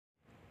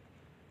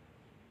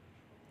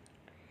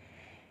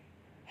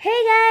Hey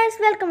guys,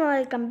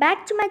 welcome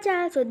back to my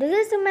channel. So this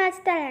is Sumat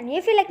Style, and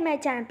if you like my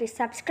channel, please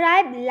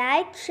subscribe,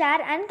 like, share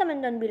and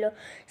comment down below.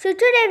 So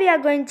today we are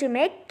going to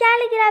make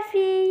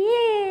calligraphy.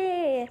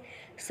 Yay!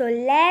 So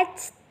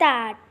let's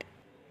start.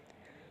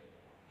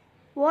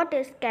 What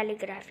is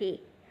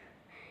calligraphy?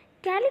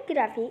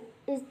 Calligraphy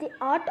is the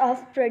art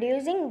of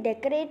producing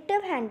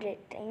decorative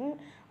handwriting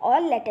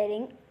or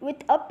lettering with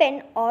a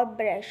pen or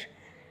brush.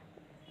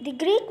 The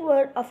Greek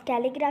word of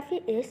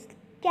calligraphy is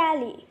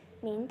calli,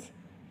 means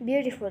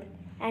beautiful,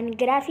 and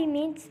graphy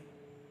means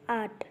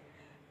art.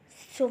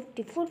 So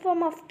the full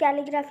form of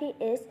calligraphy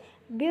is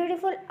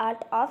beautiful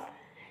art of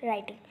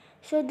writing.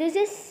 So this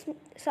is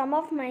some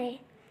of my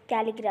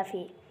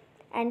calligraphy,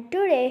 and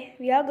today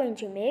we are going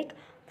to make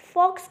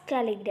fox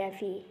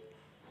calligraphy.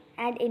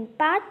 And in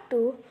part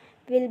 2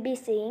 we'll be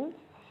seeing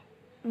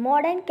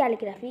modern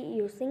calligraphy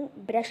using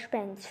brush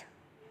pens.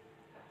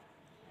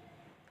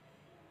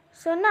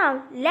 So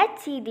now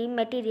let's see the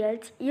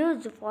materials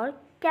used for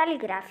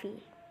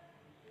calligraphy.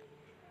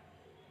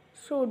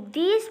 So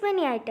these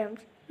many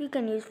items we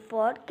can use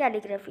for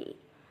calligraphy.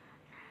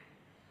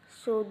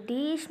 So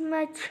these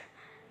much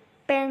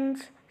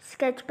pens,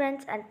 sketch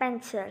pens and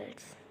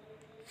pencils.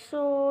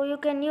 So you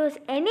can use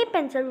any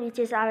pencil which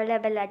is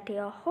available at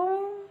your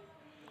home.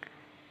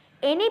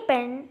 Any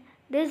pen.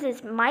 This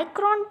is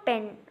micron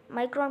pen,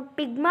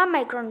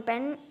 micron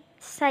pen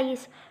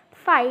size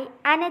 5,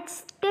 and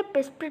its tip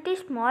is pretty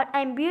small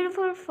and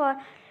beautiful for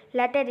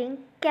lettering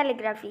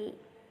calligraphy.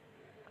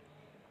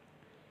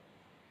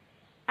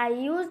 I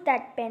use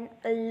that pen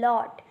a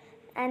lot,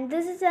 and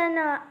this is an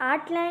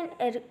Artline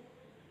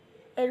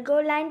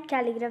Ergoline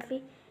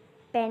calligraphy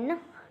pen.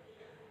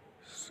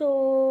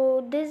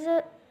 So this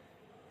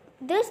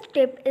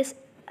tip is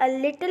a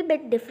little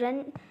bit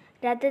different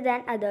rather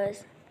than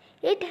others.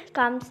 It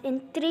comes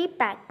in 3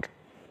 pack.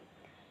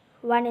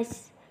 One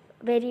is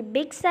very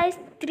big size,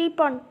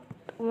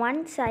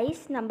 3.1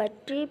 size, number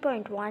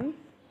 3.1.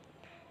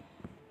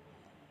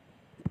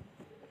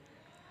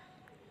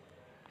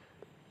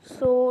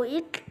 So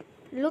it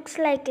looks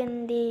like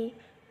in the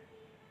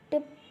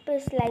tip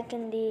is like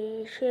in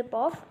the shape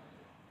of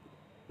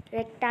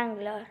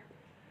rectangular.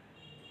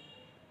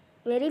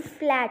 Very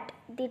flat.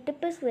 The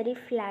tip is very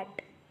flat.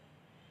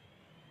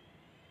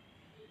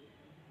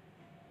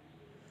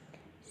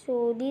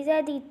 So these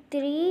are the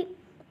 3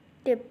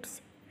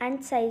 tips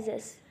and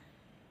sizes.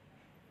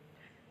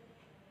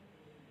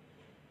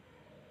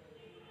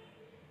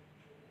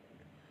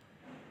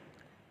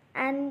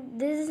 And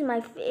this is my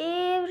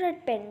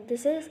favorite pen.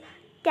 This is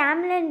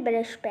Camlin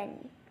brush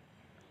pen.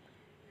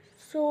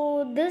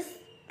 So this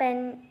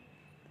pen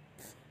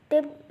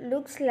tip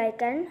looks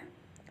like an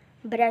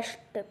brush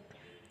tip.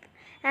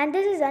 And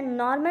this is a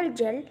normal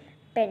gel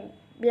pen,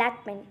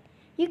 black pen.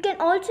 You can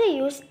also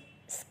use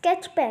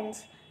sketch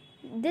pens.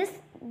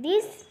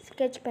 These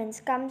sketch pens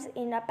comes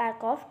in a pack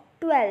of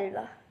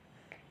 12.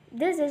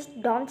 This is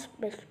Don's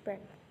best pen.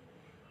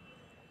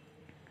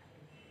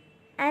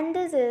 And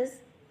this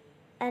is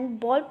an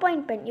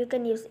ballpoint pen. You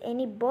can use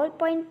any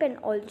ballpoint pen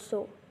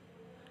also.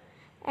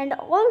 And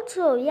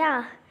also,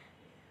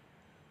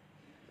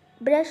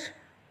 brush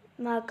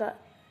marker.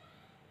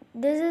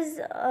 This is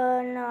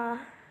a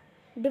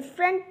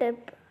different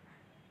tip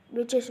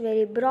which is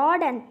very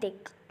broad and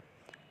thick.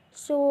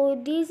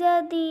 So these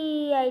are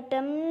the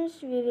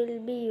items we will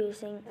be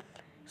using.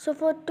 So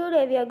for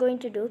today we are going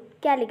to do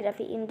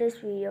calligraphy in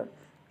this video.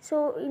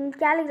 So in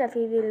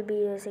calligraphy we will be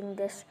using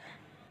this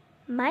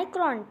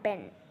micron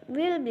pen.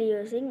 We will be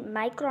using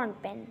micron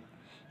pen.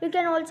 You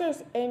can also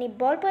use any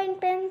ballpoint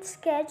pen,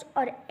 sketch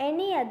or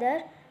any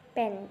other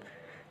pen.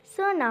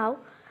 So now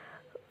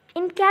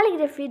in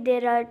calligraphy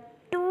there are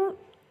 2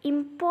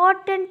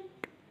 important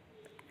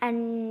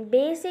and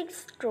basic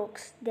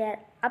strokes. They are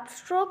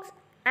upstrokes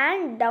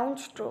and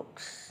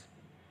downstrokes.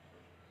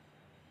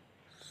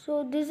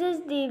 So this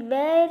is the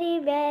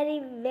very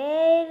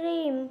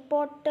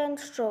important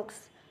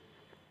strokes.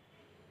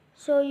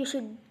 So you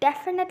should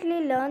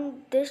definitely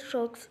learn these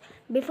strokes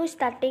before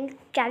starting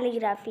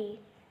calligraphy.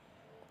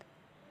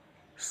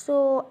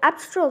 So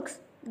upstrokes,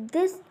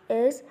 this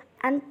is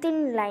a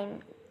thin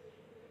line.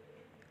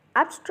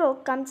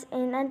 Upstroke comes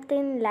in a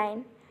thin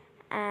line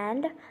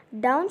and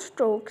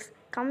downstrokes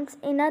comes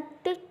in a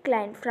thick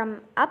line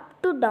from up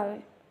to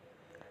down.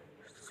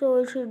 So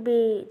it should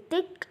be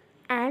thick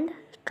and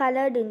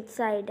colored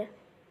inside.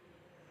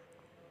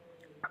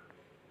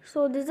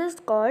 So this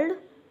is called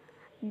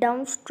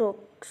downstrokes.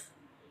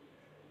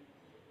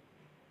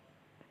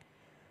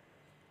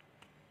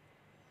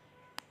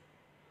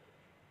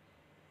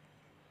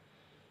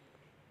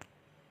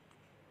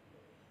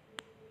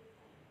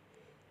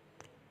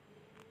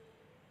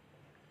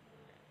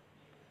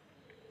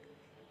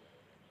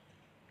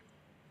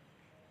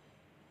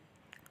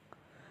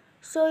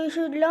 So you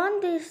should learn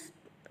this,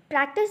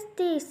 practice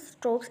these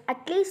strokes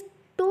at least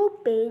 2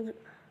 pages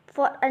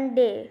for a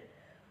day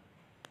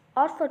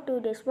or for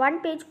 2 days,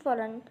 1 page for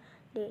a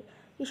day.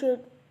 You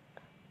should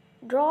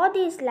draw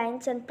these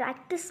lines and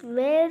practice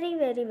very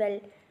well.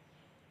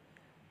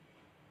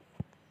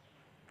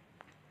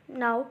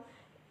 Now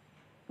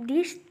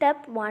this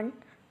step 1.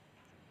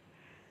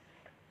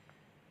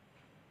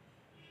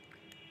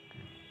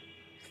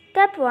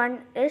 Step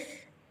 1 is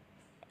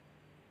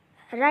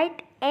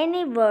write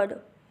any word.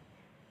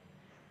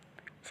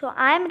 So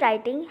I am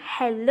writing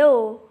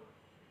hello.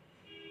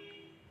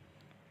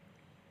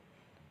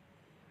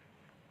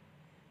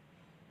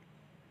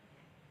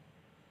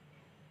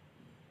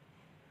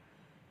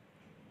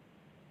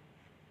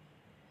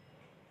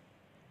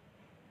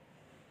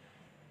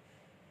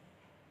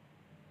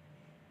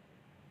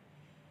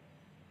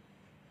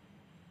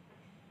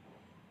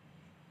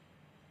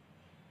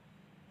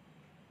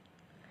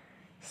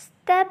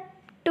 Step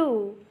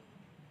 2.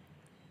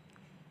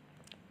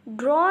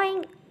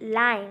 Drawing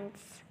lines.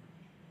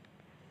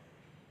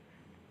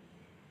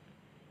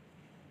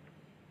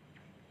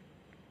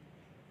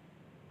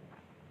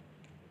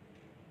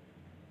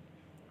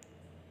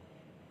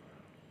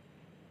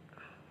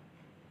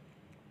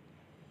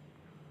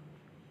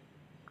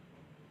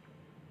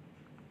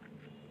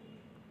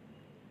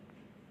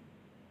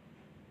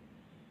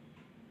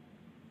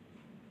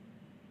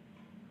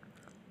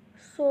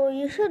 So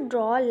you should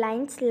draw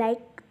lines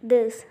like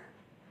this.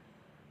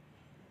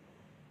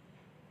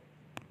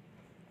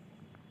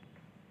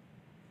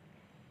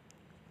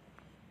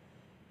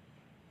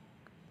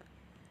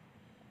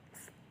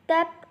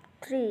 Step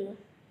 3.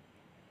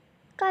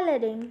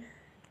 Coloring.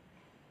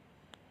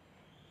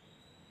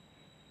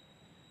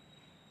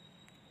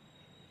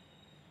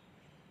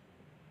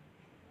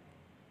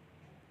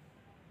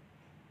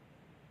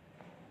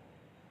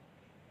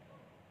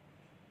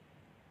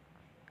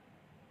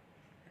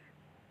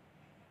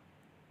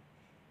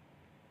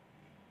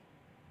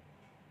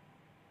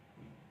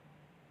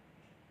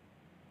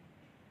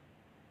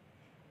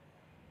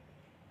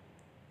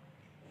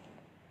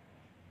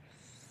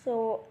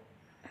 So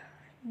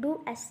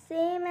do as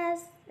same as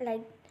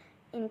like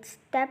in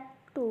step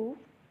 2.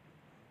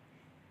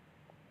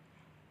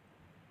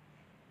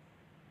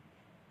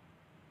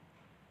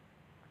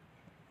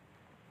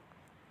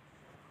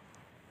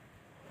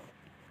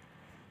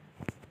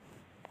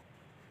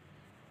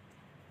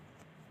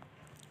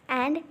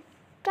 And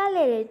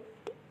color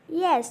it.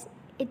 Yes,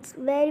 it's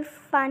very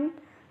fun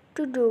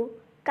to do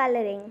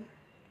coloring.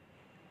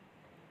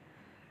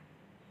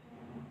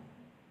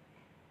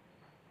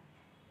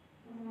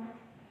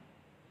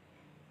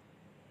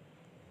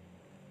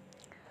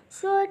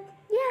 So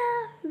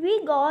yeah,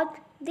 we got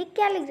the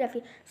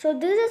calligraphy. So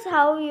this is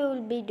how you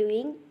will be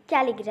doing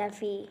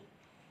calligraphy.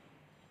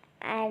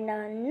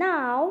 And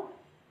now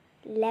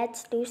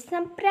let's do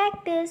some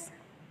practice.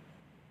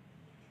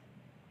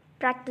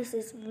 Practice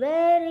is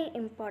very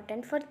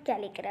important for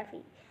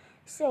calligraphy.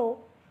 So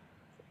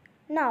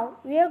now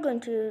we are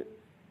going to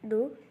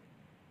do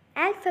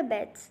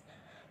alphabets.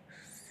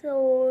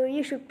 So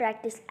you should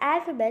practice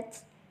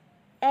alphabets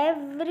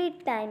every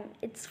time.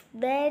 It's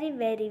very,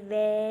 very,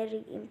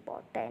 very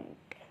important.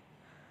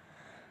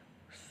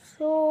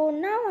 So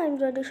now I'm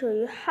going to show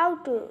you how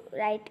to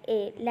write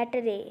letter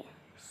A.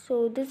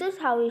 So this is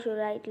how you should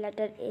write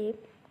letter A.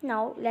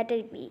 Now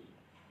letter B.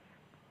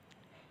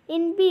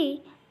 In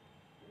B,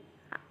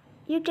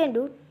 you can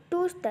do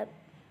two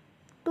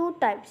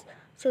types.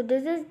 So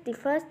this is the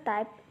first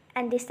type,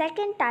 and the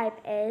second type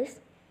is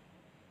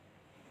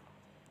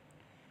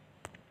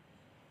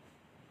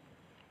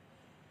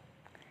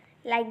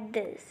like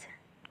this.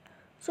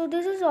 So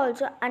this is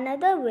also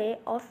another way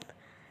of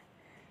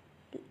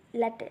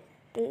letter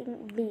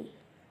B.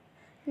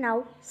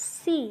 Now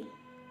C.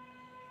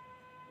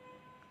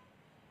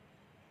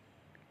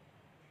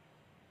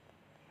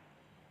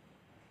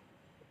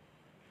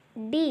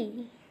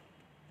 D.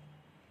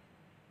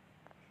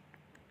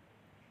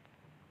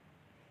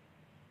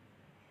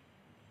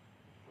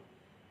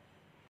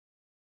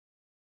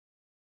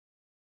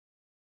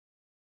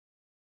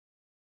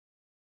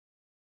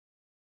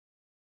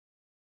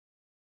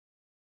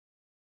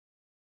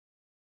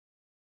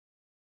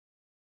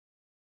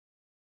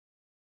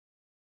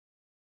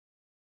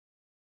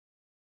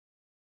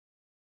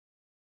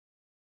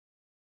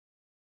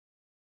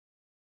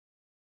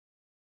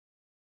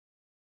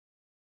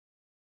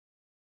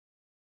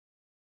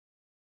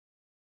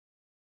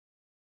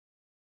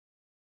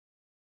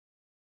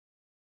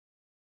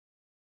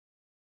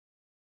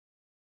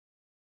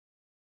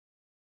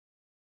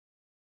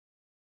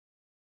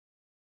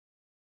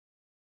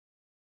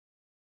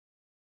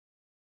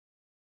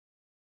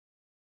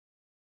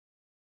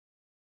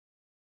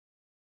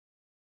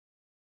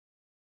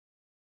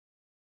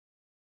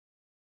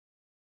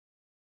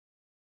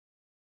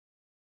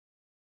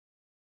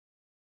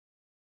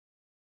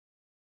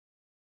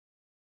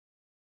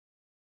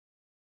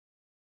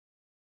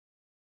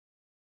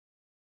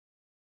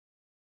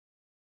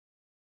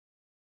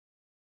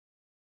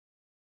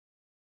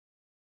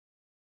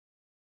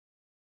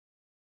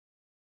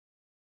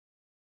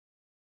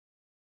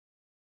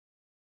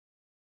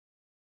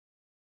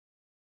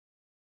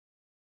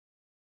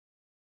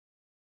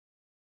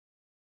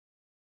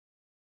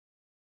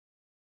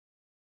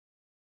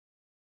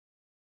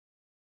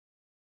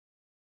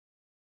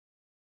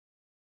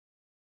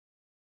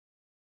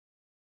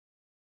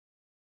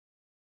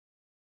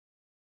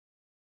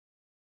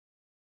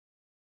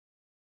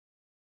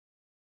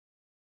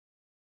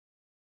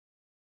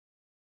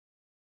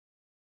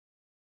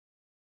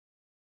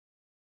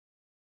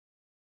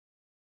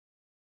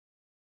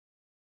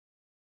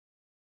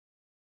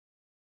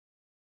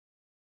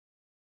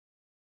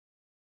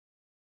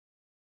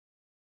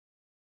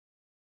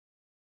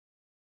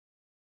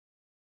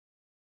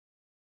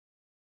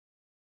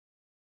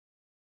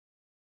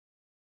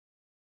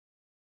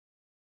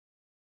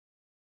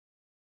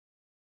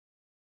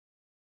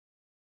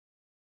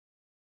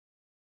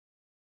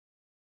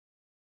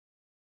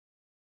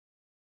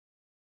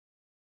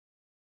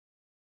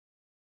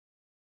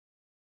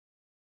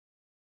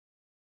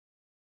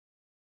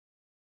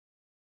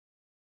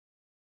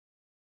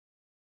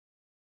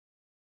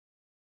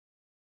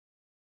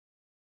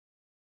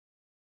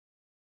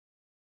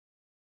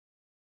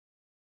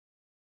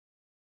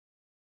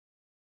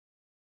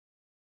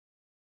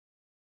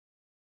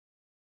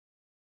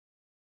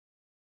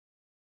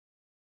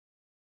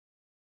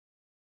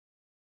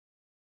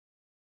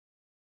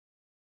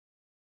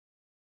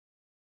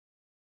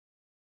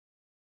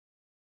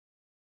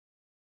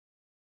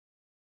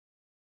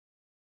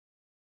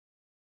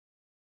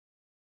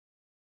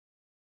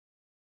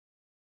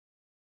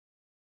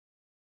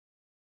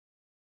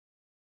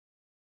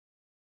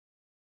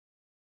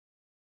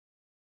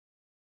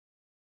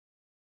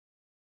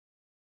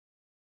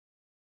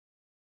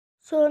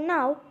 So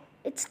now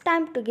it's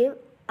time to give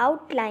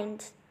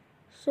outlines.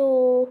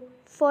 So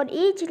for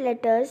each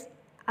letters,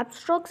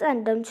 upstrokes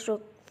and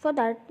downstroke. For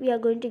that we are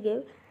going to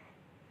give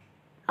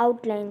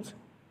outlines.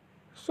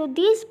 So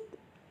these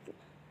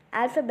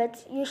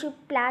alphabets you should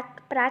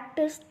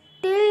practice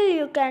till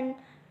you can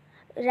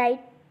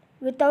write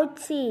without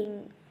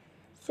seeing.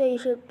 So you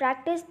should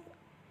practice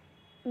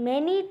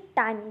many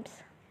times.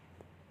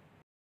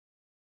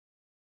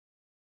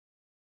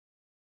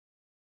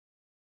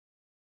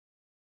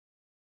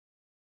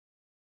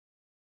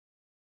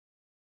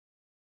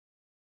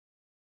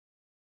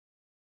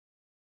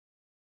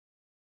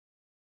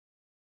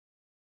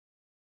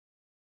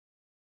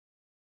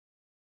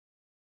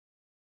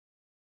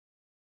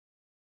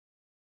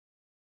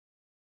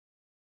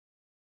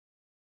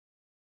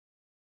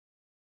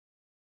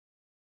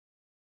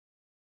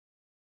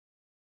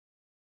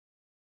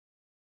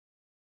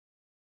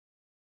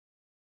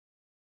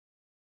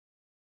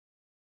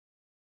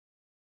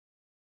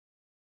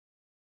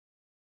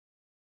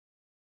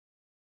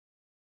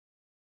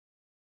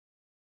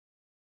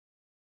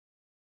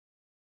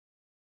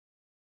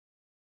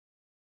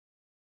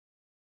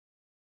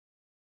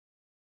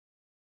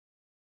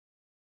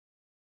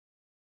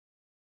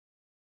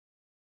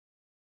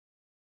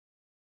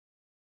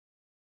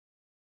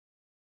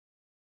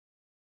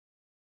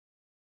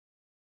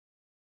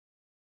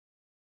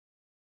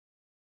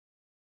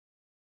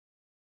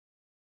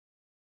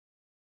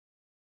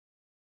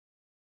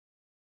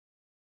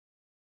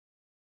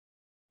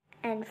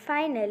 And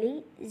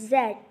finally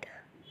Z.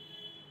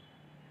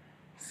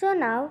 So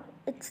now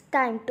it's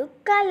time to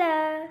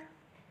color.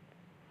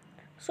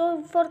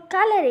 So for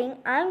coloring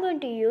I'm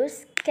going to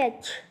use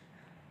sketch.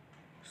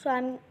 So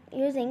I'm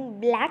using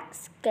black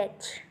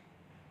sketch.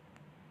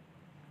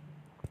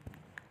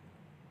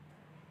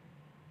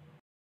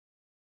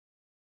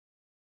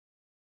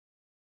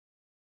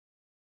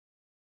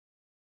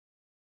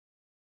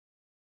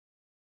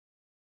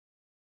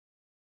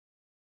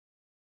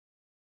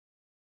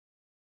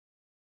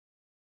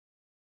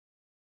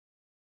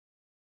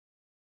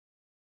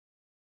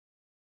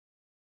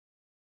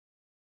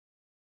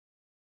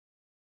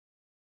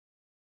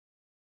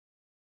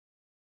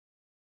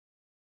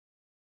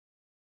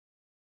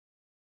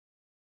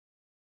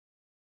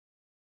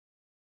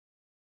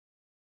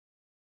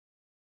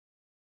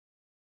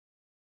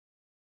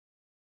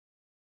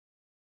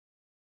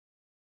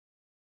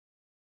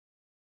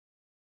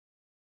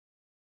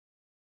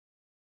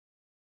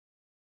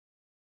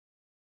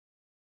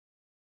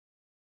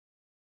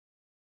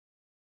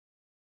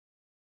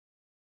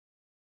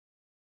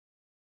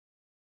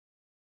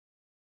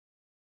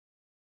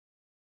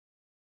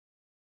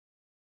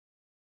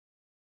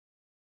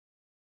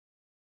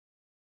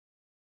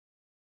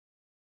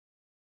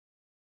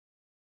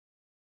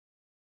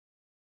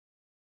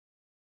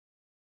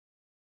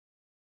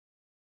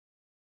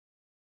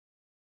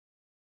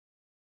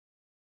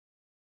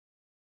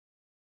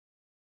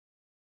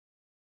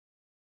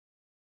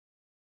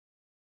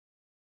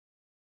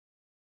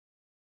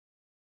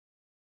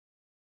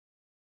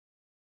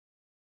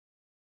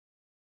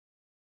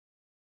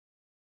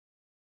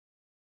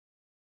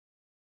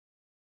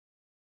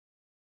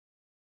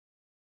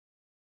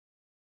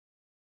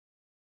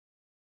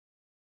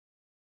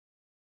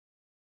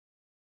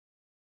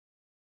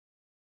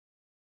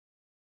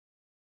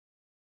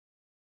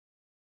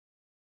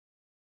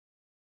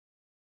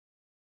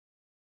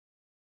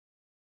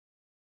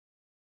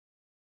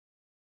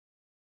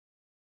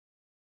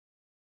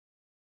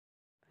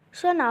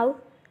 So now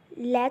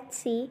let's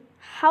see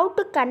how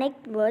to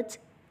connect words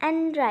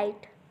and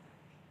write.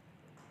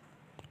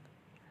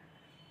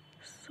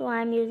 So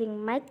I'm using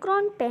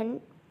micron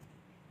pen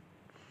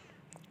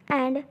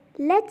and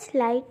let's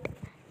write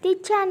the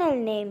channel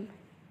name.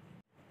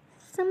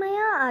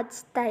 Samaya Art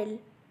Style.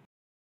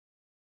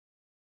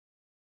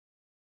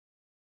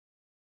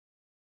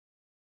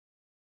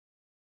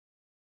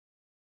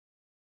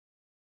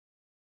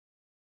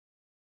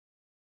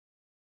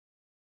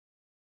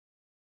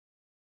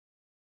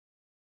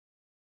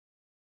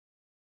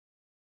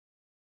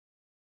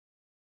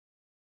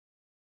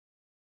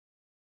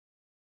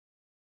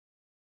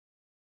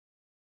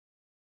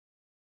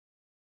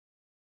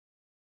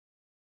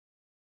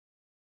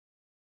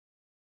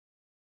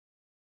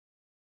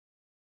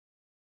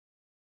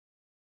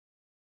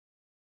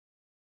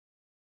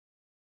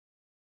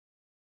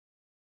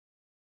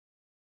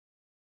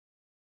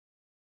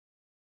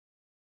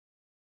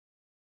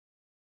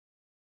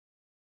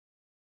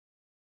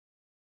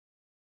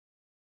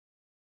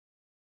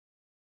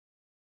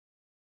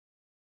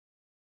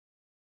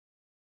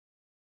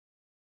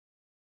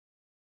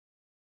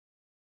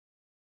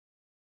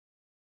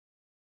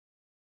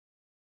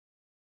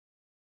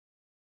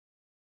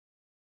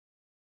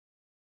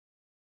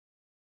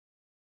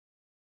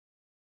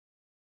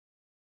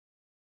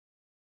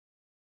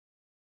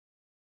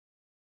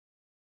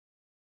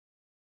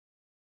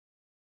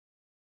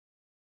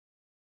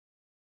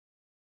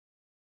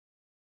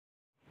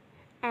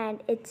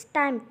 And it's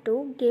time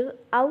to give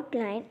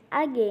outline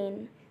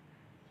again.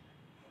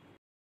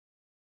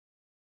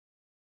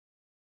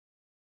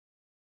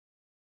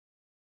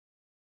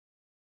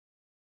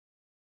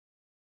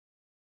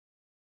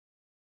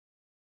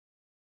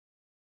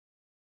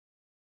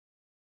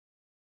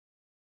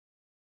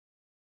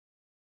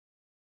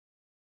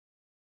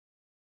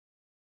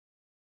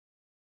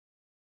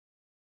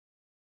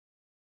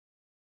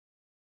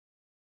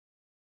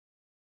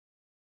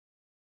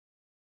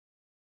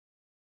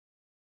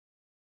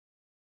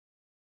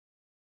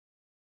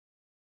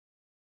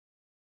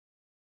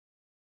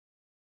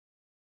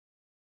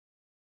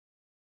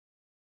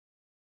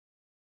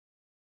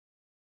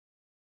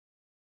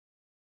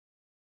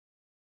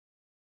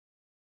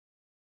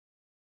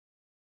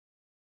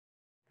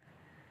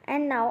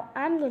 And now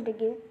I'm going to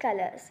give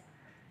colors,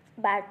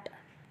 but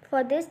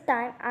for this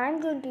time I'm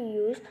going to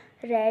use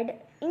red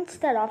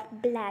instead of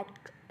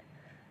black.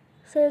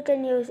 So you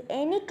can use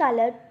any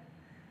color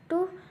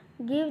to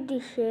give the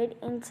shade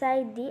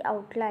inside the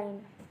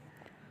outline.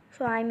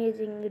 So I'm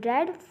using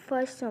red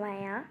for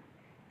Sumaya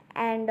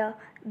and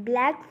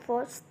black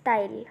for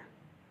style.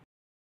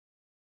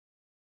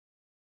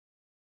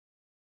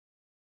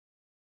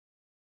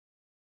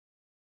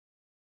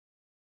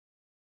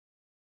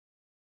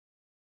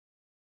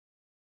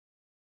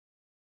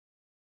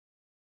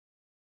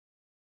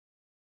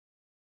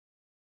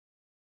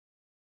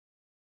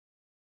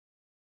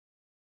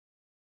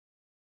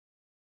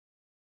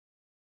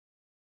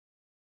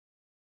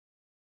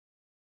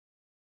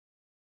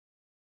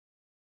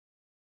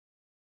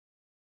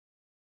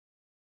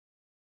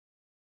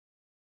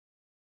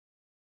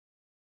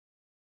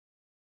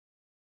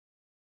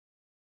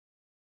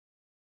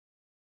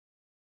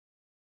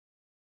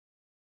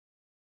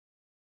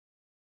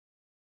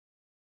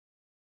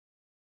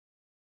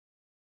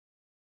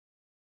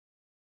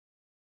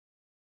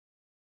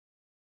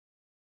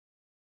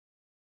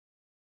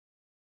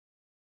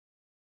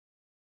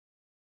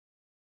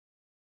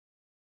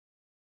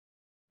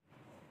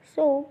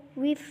 So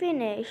we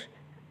finish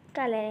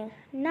coloring.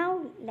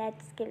 Now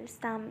let's give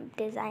some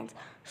designs.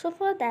 So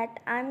for that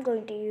I'm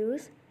going to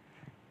use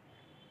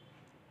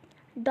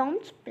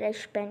Dom's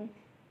brush pen.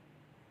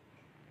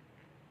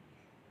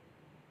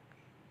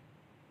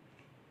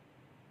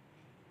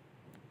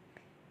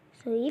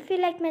 So if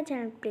you like my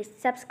channel, please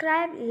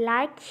subscribe,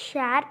 like,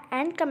 share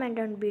and comment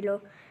down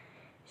below.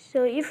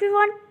 So if you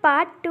want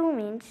part 2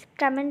 means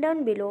comment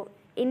down below.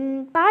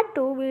 In part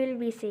 2 we will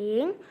be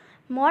seeing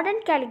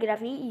modern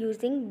calligraphy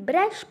using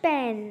brush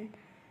pen.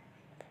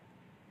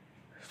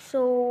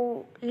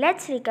 So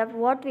let's recap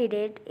what we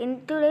did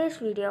in today's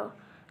video.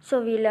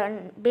 So we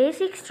learned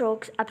basic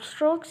strokes,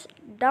 upstrokes,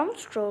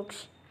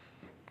 downstrokes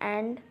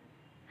and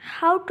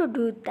how to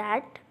do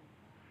that.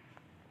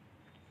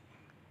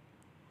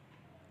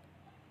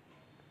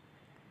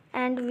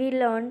 And we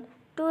learned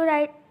to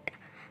write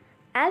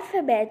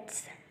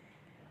alphabets.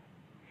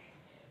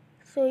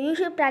 So you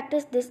should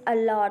practice this a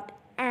lot.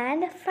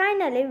 And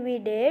finally we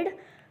did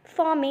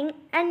forming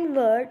and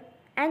word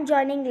and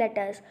joining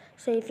letters.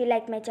 So if you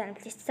like my channel,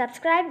 please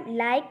subscribe,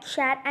 like,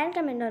 share and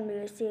comment down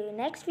below. See you in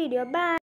next video. Bye.